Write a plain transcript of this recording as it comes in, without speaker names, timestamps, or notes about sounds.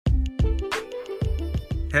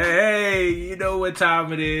Hey, you know what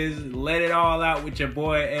time it is. Let it all out with your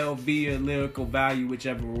boy LV or Lyrical Value,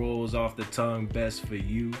 whichever rolls off the tongue best for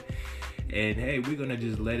you. And hey, we're going to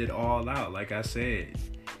just let it all out. Like I said,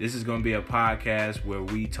 this is going to be a podcast where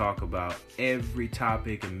we talk about every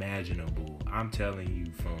topic imaginable. I'm telling you,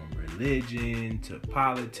 from religion to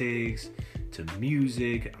politics to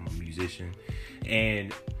music. I'm a musician.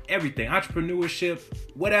 And everything, entrepreneurship,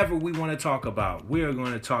 whatever we want to talk about, we're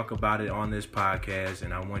going to talk about it on this podcast.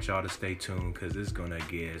 And I want y'all to stay tuned because it's going to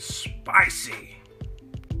get spicy.